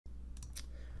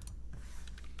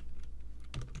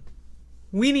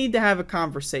We need to have a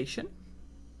conversation.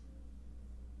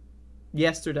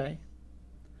 Yesterday,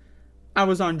 I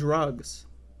was on drugs.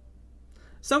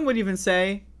 Some would even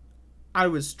say I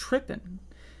was tripping.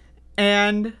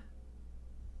 And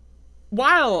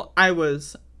while I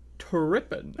was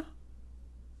tripping,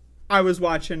 I was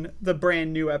watching the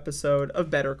brand new episode of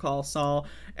Better Call Saul.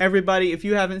 Everybody, if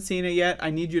you haven't seen it yet, I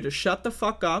need you to shut the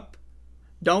fuck up.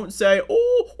 Don't say,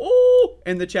 oh,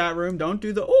 in the chat room. Don't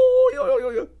do the,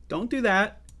 yo. Don't do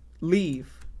that.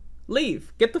 Leave.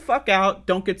 Leave. Get the fuck out.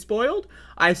 Don't get spoiled.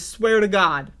 I swear to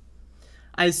God.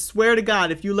 I swear to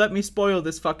God, if you let me spoil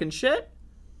this fucking shit,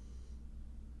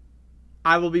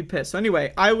 I will be pissed. So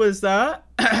anyway, I was,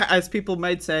 as people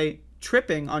might say,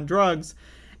 tripping on drugs,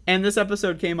 and this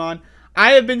episode came on.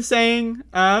 I have been saying,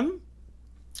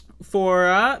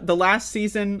 for the last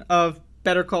season of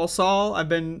Better Call Saul, I've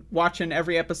been watching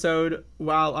every episode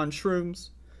while on shrooms.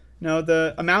 No,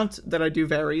 the amount that I do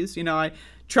varies. You know, I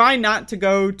try not to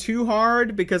go too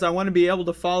hard because I want to be able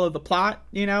to follow the plot.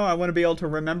 You know, I want to be able to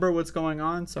remember what's going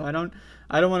on, so I don't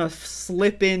want to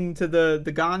slip into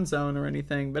the gone zone or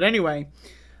anything. But anyway,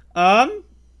 I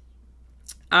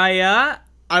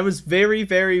was very,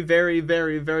 very, very,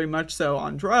 very, very much so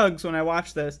on drugs when I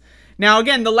watched this. Now,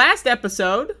 again, the last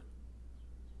episode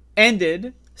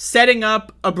ended setting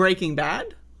up a Breaking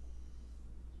Bad.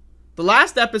 The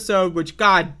last episode, which,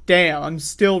 god damn, I'm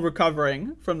still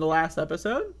recovering from the last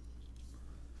episode,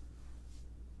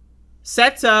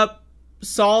 sets up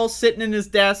Saul sitting in his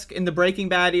desk in the Breaking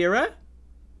Bad era.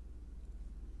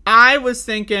 I was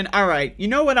thinking, all right, you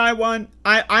know what I want?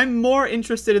 I'm more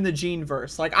interested in the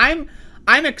Gene-verse. Like, I'm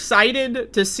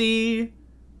excited to see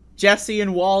Jesse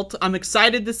and Walt. I'm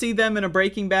excited to see them in a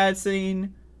Breaking Bad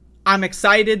scene. I'm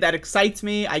excited. That excites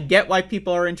me. I get why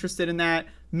people are interested in that.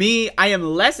 Me, I am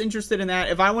less interested in that.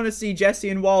 If I want to see Jesse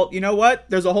and Walt, you know what?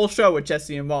 There's a whole show with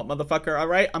Jesse and Walt, motherfucker. All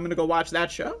right, I'm gonna go watch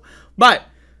that show. But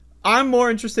I'm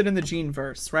more interested in the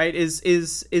Gene-verse, right?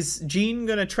 Is Gene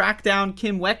gonna track down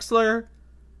Kim Wexler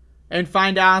and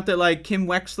find out that, like, Kim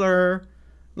Wexler,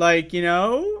 like, you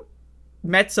know,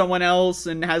 met someone else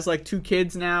and has like 2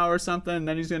 kids now or something, and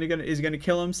then he's gonna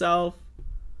kill himself?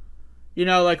 You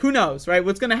know, like, who knows, right?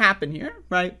 What's gonna happen here,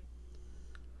 right?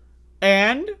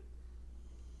 And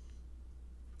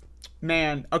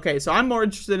man, okay, so I'm more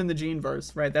interested in the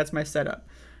Gene-verse, right? That's my setup.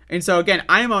 And so, again,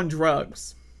 I am on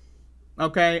drugs,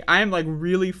 okay? I am, like,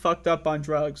 really fucked up on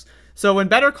drugs. So when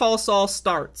Better Call Saul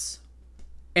starts,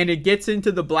 and it gets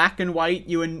into the black and white,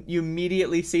 you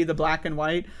immediately see the black and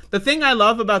white. The thing I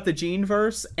love about the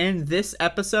Gene-verse and this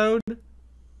episode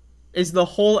is the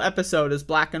whole episode is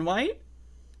black and white.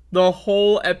 The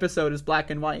whole episode is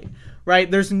black and white.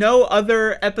 Right? There's no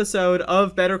other episode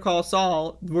of Better Call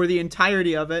Saul where the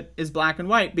entirety of it is black and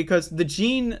white, because the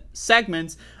Gene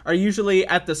segments are usually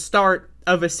at the start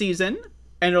of a season,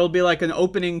 and it'll be like an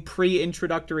opening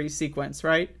pre-introductory sequence,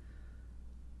 right?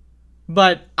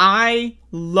 But I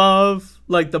love,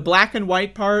 like, the black and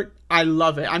white part. I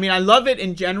love it. I mean, I love it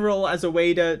in general as a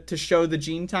way to show the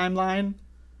Gene timeline,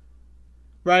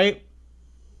 right?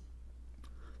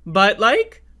 But,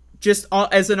 like, just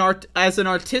as an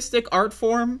artistic art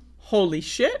form, holy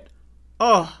shit.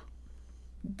 Oh,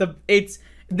 it's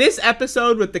this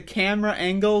episode with the camera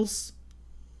angles.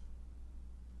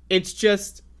 It's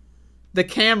just the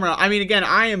camera. I mean, again,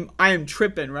 I am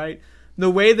tripping, right?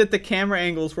 The way that the camera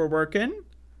angles were working.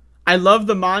 I love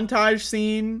the montage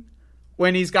scene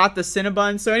when he's got the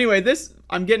Cinnabon. So anyway,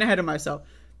 I'm getting ahead of myself.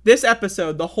 This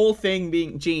episode, the whole thing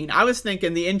being Gene, I was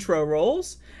thinking the intro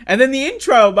rolls. And then the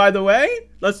intro, by the way,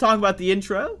 let's talk about the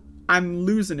intro. I'm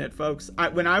losing it, folks.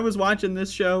 When I was watching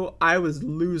this show, I was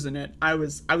losing it. I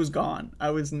was gone.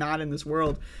 I was not in this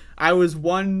world. I was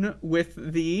one with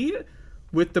the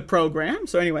program.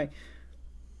 So anyway,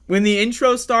 when the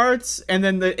intro starts, and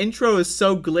then the intro is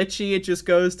so glitchy, it just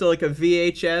goes to like a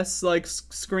VHS like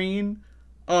screen.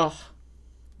 Oh,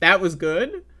 that was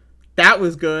good. That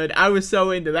was good. I was so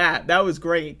into that. That was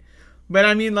great. But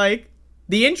I mean, like,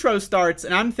 the intro starts,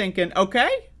 and I'm thinking, okay,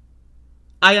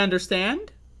 I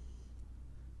understand.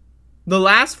 The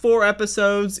last 4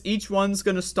 episodes, each one's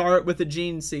going to start with a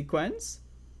Gene sequence.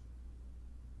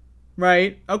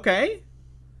 Right? Okay.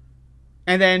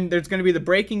 And then there's going to be the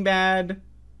Breaking Bad,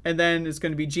 and then it's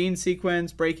going to be Gene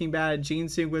sequence, Breaking Bad, Gene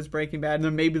sequence, Breaking Bad, and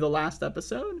then maybe the last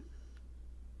episode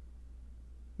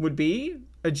would be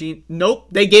a Gene. Nope,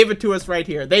 they gave it to us right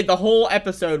here. The whole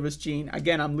episode was Gene.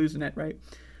 Again, I'm losing it, right?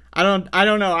 I don't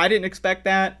know. I didn't expect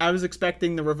that. I was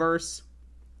expecting the reverse.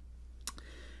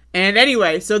 And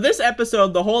anyway, so this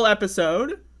episode, the whole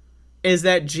episode, is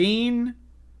that Gene,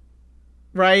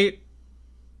 right?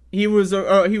 He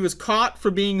was caught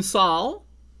for being Saul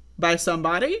by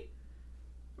somebody,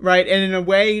 right? And in a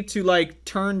way to like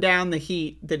turn down the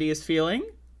heat that he is feeling,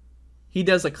 he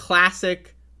does a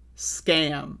classic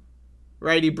scam,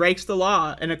 right? He breaks the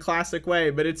law in a classic way,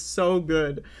 but it's so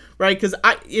good, right? Because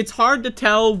it's hard to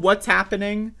tell what's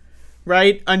happening,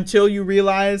 right? Until you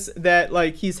realize that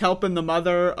like he's helping the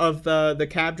mother of the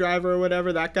cab driver or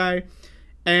whatever, that guy.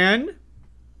 And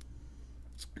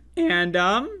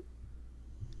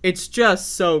it's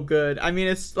just so good. I mean,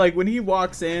 it's like when he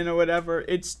walks in or whatever,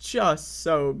 it's just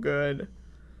so good.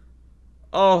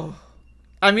 Oh,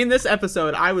 I mean, this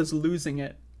episode, I was losing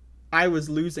it. I was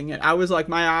like,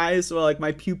 my eyes were like,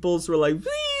 my pupils were like,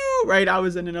 right? I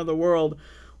was in another world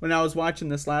when I was watching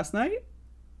this last night.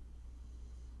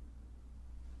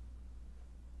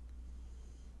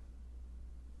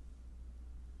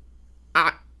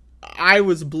 I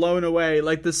was blown away.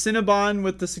 Like the Cinnabon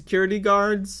with the security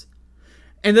guards.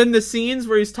 And then the scenes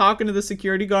where he's talking to the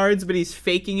security guards, but he's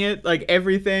faking it, like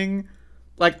everything.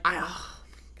 Like, oh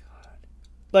my God.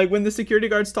 Like when the security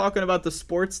guard's talking about the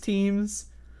sports teams,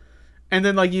 and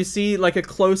then like you see like a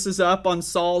closes up on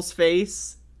Saul's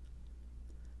face,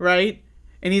 right?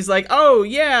 And he's like, oh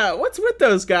yeah, what's with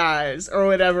those guys? Or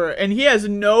whatever. And he has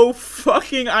no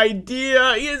fucking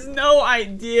idea. He has no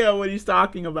idea what he's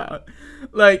talking about.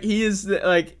 Like he is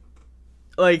like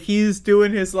he's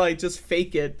doing his like just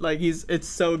fake it, like it's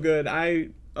so good.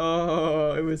 It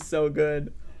was so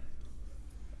good.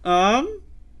 And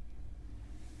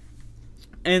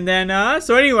then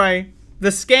so anyway, the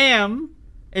scam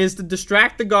is to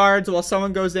distract the guards while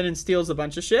someone goes in and steals a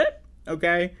bunch of shit.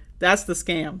 Okay, that's the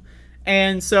scam.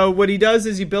 And so what he does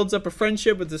is he builds up a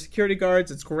friendship with the security guards.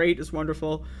 It's great. It's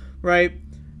wonderful, right?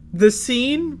 The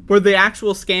scene where the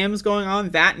actual scam is going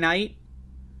on that night.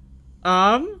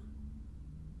 Oh,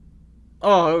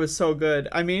 it was so good.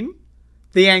 I mean,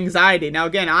 the anxiety. Now,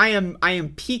 again, I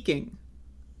am peaking.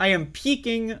 I am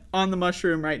peaking on the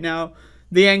mushroom right now.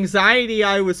 The anxiety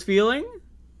I was feeling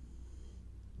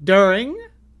during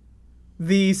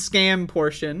the scam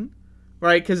portion,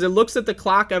 right? Because it looks at the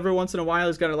clock every once in a while.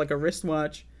 He's got like a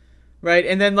wristwatch, right?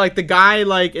 And then like the guy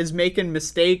like is making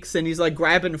mistakes and he's like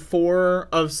grabbing 4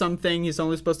 of something he's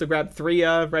only supposed to grab 3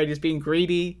 of, right? He's being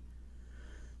greedy.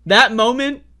 That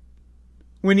moment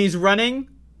when he's running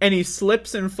and he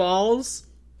slips and falls,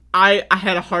 I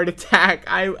had a heart attack.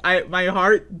 My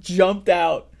heart jumped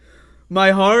out. My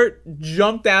heart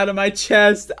jumped out of my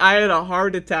chest. I had a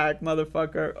heart attack,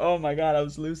 motherfucker. Oh my God, I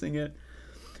was losing it.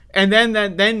 And then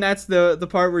that's the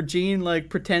part where Gene like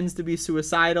pretends to be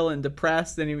suicidal and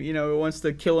depressed, and he wants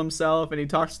to kill himself, and he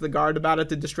talks to the guard about it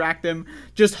to distract him,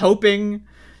 just hoping,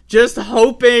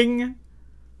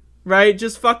 right?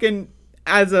 Just fucking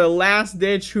as a last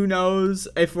ditch, who knows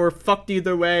if we're fucked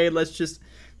either way, let's just,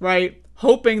 right,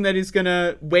 hoping that he's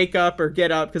gonna wake up or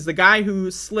get up, because the guy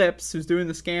who slips, who's doing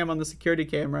the scam on the security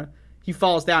camera, he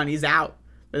falls down, he's out.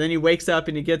 But then he wakes up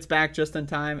and he gets back just in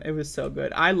time. It was so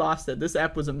good. I lost it. This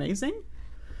ep was amazing.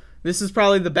 This is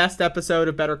probably the best episode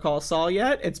of Better Call Saul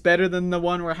yet. It's better than the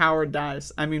one where Howard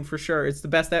dies. I mean, for sure. It's the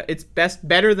best. It's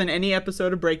better than any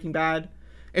episode of Breaking Bad.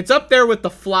 It's up there with the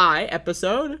Fly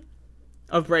episode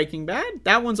of Breaking Bad.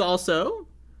 That one's also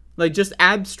like just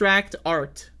abstract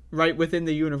art right within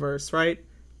the universe, right?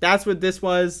 That's what this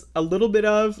was a little bit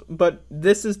of, but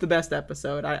this is the best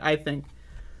episode, I think.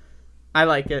 I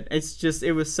like it. It's just,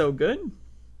 it was so good.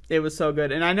 It was so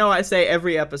good. And I know I say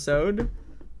every episode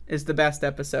is the best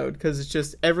episode because it's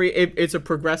just it's a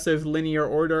progressive linear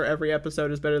order. Every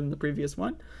episode is better than the previous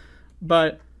one.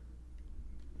 But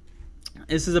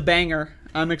this is a banger.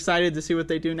 I'm excited to see what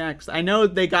they do next. I know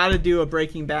they got to do a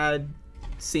Breaking Bad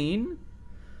scene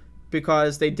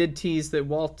because they did tease that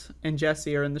Walt and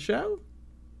Jesse are in the show.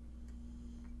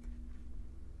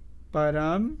 But,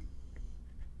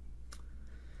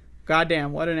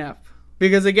 goddamn, what an F.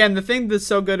 Because, again, the thing that's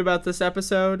so good about this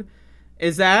episode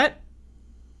is that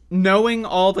knowing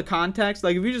all the context,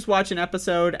 like, if you just watch an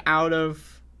episode out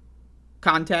of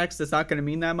context, it's not going to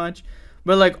mean that much.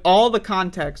 But, like, all the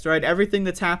context, right? Everything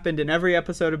that's happened in every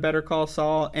episode of Better Call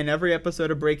Saul and every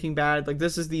episode of Breaking Bad, like,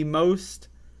 this is the most,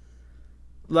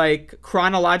 like,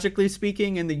 chronologically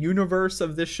speaking, in the universe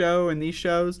of this show and these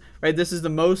shows, right? This is the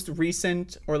most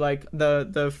recent or, like,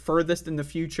 the furthest in the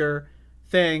future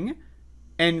thing,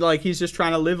 and like he's just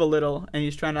trying to live a little, and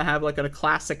he's trying to have like a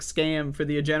classic scam for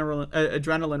the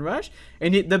adrenaline rush.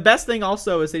 And the best thing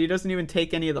also is that he doesn't even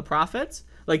take any of the profits.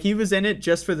 Like he was in it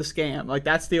just for the scam. Like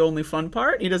that's the only fun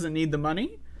part. He doesn't need the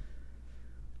money.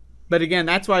 But again,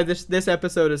 that's why this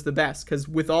episode is the best, because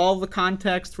with all the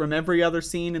context from every other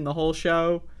scene in the whole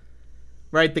show,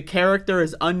 right, the character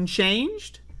is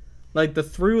unchanged. Like the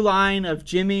through line of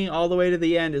Jimmy all the way to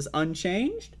the end is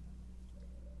unchanged.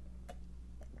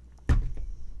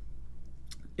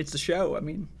 it's a show. I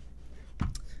mean,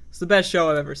 it's the best show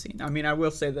I've ever seen. I mean, I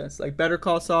will say this. Like, Better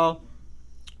Call Saul,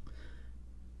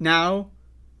 now,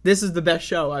 this is the best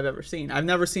show I've ever seen. I've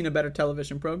never seen a better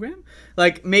television program.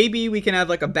 Like, maybe we can have,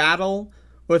 like, a battle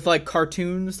with, like,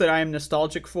 cartoons that I am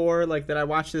nostalgic for, like, that I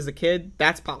watched as a kid.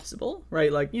 That's possible,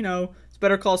 right? Like, you know, it's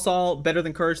Better Call Saul, better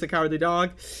than Courage the Cowardly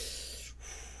Dog.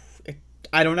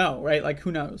 I don't know, right? Like,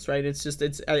 who knows, right? It's just,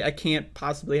 I can't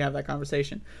possibly have that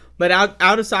conversation. But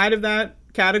outside of that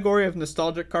category of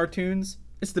nostalgic cartoons,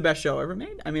 it's the best show ever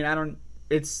made. I mean,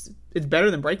 it's better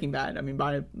than Breaking Bad. I mean,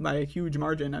 by a huge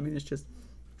margin. I mean, it's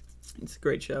a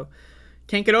great show.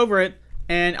 Can't get over it.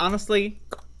 And honestly,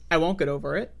 I won't get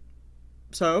over it.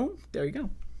 So, there you go.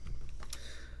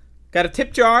 Got a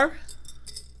tip jar.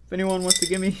 If anyone wants to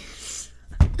give me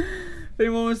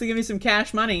some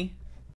cash money,